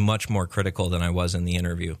would be much more critical than I was in the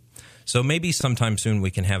interview. So maybe sometime soon we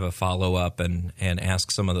can have a follow-up and ask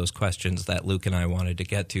some of those questions that Luke and I wanted to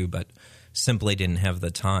get to, but simply didn't have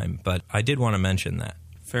the time. But I did want to mention that.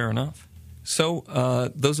 Fair enough. So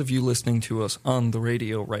those of you listening to us on the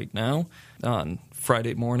radio right now on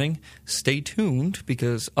Friday morning, stay tuned,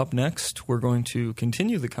 because up next we're going to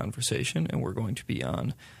continue the conversation, and we're going to be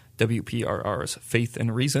on WPRR's Faith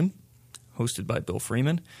and Reason, hosted by Bill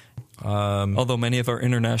Freeman. Although many of our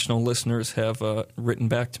international listeners have written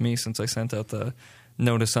back to me since I sent out the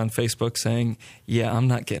notice on Facebook saying, yeah, I'm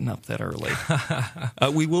not getting up that early.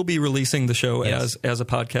 We will be releasing the show as a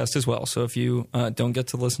podcast as well. So if you don't get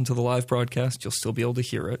to listen to the live broadcast, you'll still be able to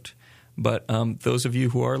hear it. But those of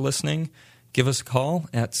you who are listening, give us a call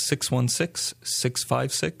at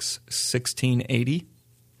 616-656-1680.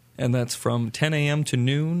 And that's from 10 a.m. to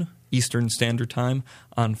noon Eastern Standard Time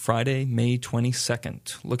on Friday, May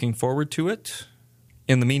 22nd. Looking forward to it.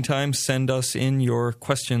 In the meantime, send us in your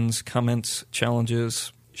questions, comments,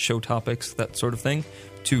 challenges, show topics, that sort of thing,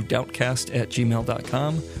 to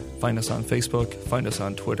doubtcast@gmail.com. Find us on Facebook, find us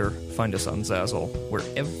on Twitter, find us on Zazzle. We're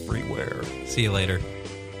everywhere. See you later.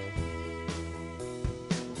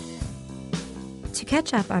 To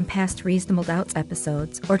catch up on past Reasonable Doubts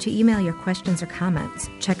episodes or to email your questions or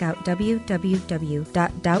comments, check out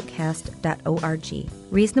www.doubtcast.org.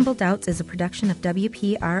 Reasonable Doubts is a production of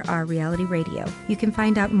WPRR Reality Radio. You can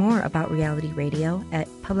find out more about Reality Radio at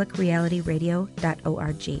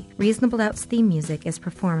publicrealityradio.org. Reasonable Doubts theme music is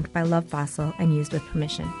performed by Love Fossil and used with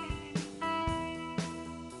permission.